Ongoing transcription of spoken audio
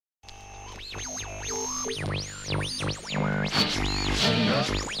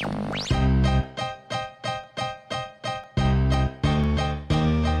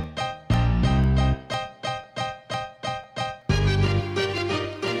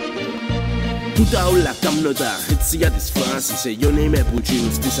Τούτα όλα κάμνω τα έτσι για τις φάσεις. Εγώ είμαι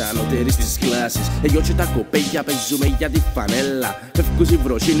πουτσίνους της ανώτερης της κλάσης. Εγώ και τα κοπέγια παίζουμε για τη φανέλα. Φεύγουν οι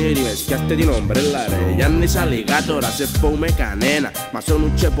βροσίνοι ρήμες, πιάστε την ομπρέλα ρε. Γιάννης Αλιγάτορας, σε φόουμε κανένα.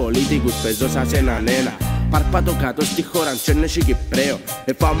 Μασόνουν και πολίτικους, παίζω σας έναν ένα. Παρπάτω κάτω στη χώρα και είναι και Κυπρέο.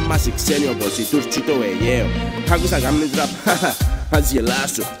 Εφάμε μας οι ξένοι όπως οι Τούρκοι το Αιγαίο. Άκουσα κάμνεις ραπ, ας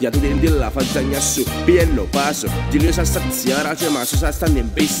γελάσω, για τούτη είναι τη λαφατζάνια σου. Πιένω πάσο, τελείωσα στα τσιάρα και μασώσα στα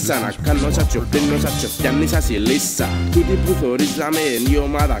την πίσσα. Να κάνω σας και πλύνω σας και φτιάνει σας η λίσσα. Τούτη που θωρίζαμε είναι η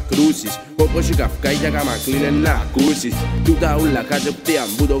ομάδα κρούσης. Όπως η καυκάγια καμακλίνε να ακούσεις. Τούτα ούλα κάτω πτήαν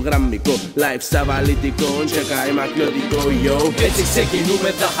που το γραμμικό. Live στα βαλιτικό και καεί μακλωτικό yo. Έτσι ξεκινούμε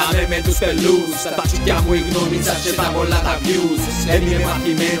τα χάμε με τους πελούς. Τα τσουκιά μου η γνώμη σας και τα πολλά τα views. Είμαι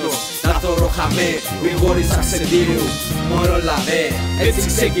μαθημένος, να θωρώ χαμέ, γρηγόρησα ξεντίου. Μόλον λαβέ. Έτσι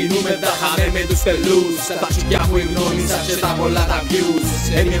ξεκινούμε τα χάμε με τους πελούς. Τα τσουκιά μου η γνώμη σας και τα πολλά τα views.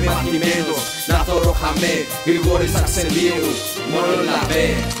 Είμαι μαθημένος, να θωρώ χαμέ, γρηγόρησα ξεντίου. Μόλον λαβέ.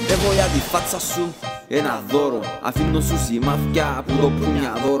 Εγώ για τη φάτσα σου ένα δώρο. Αφήνω σου σημάδια που το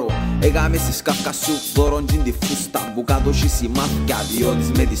πούνια δώρο. Έγαμε στη σκάφκα σου δώρον τζιν τη φούστα. Που κάτω έχει σημάδια διόντις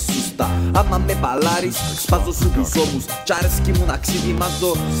με τη σούστα. Άμα με παλάρεις σπάζω σου τους ώμους. Κι αρέσκει μου να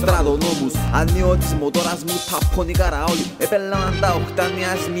ξεδιμάζω στρατονόμους. Ανίω της μοτόρας μου ταπώνει καραόλι. Επέλαναν τα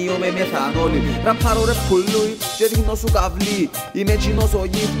οκτάνια σμείο με μεθανόλι. Ραπάρω ρε πουλούι και δείχνω σου καβλί. Είμαι τζινός ο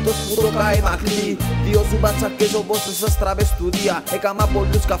γύφτος που το καεί μακλί. Δύο σου μπατσακές όπως σας στραβές στουδία. Έκαμα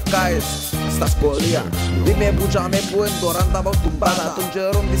πολλούς καυκάες στα σχολεία. Είμαι μπουτζάμε που εντοράντα από την πάντα. Τον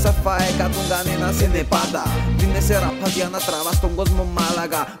καιρόν της αφαέκα τον κανένας είναι πάντα. Δίνεσαι ραπάς για να τραβάς τον κόσμο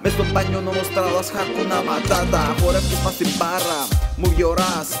μάλακα. Μες στον πανιό όμως τραβάς χαρκούνα ματάτα. Χορεύεις πας στην μπάρα, μου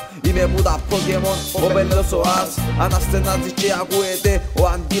βιωράς. Είμαι που τα Pokemon, ο πέλος ο Ας. Αναστενάζει και ακούεται ο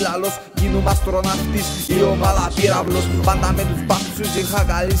αντίλαλος. Γίνουμε αστροναύτης ή ομάδα πύραυλος. Πάντα με τους μπάτσους είχα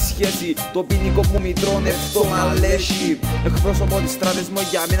καλή σχέση. Το ποινικό μου μητρών ευτόμα λέσχη. Εκπρόσωπο της στράτης μου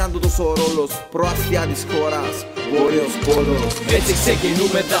για μείναν τούτος ο ρόλος. Προαστία της χώρας, βόρειος πόλος. Έτσι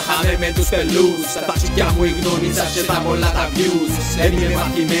ξεκινούμε τα χάμε με τους πελούς. Τα τσουκιά μου η γνώμη σας και τα πολλά τα views. Είμαι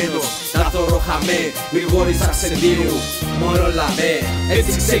μαθημένος, να θωρώ χαμέ, γρηγόρησα ξεντίου. Μόλον λαβέ.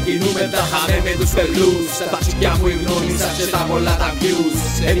 Έτσι ξεκινούμε τα χάμε με τους πελούς. Τα τσουκιά μου η γνώμη σας και τα πολλά τα views.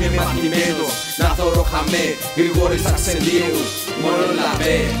 Είμαι μαθημένος, να θωρώ χαμέ, γρηγόρησα ξεντίου. Μόλον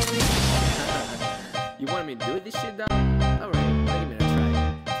λαβέ. You want me to do this shit though? Alright, give me a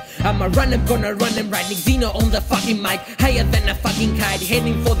try. I'ma run him, gonna run him right. Dino on the fucking mic, higher than a fucking kite,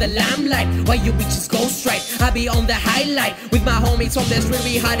 heading for the limelight. Why you bitches go straight? I be on the highlight with my homies on the street,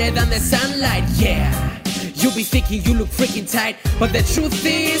 we hotter than the sunlight. Yeah, you be thinking you look freaking tight, but the truth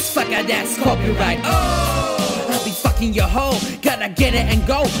is, fucker, that's copyright. Oh, I'll be fucking your hoe, gotta get it and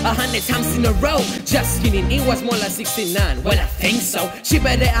go 100 times in a row. Just kidding, it was more like 69. Well, I think so. She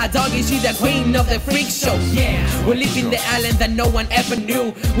better a doggy, she the queen of the freak show. Yeah, we live in the island that no one ever knew.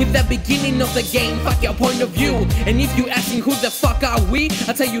 With the beginning of the game, fuck your point of view. And if you asking who the fuck are we,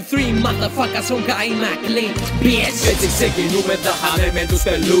 I'll tell you 3 motherfuckers from Kainakli, bitch. Έτσι ξεκινούμε τα χάμε με τους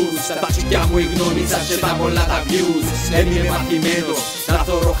πελούς. Τα τσουκιά μου η γνώμη σας και τα πολλά τα views. Είμαι μαθημένος, να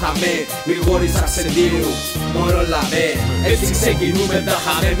θωρώ χαμέ, γρηγόρησα ξεντίου. Μόλον λαβέ. Έτσι ξεκινούμε τα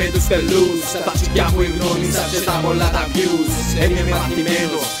χάμε με τους πελούς. Τα τσουκιά μου η γνώμη σας και τα πολλά τα views. Είμαι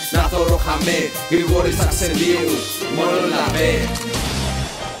μαθημένος, να θωρώ χαμέ, γρηγόρησα ξεντίου. Μόλον λαβέ.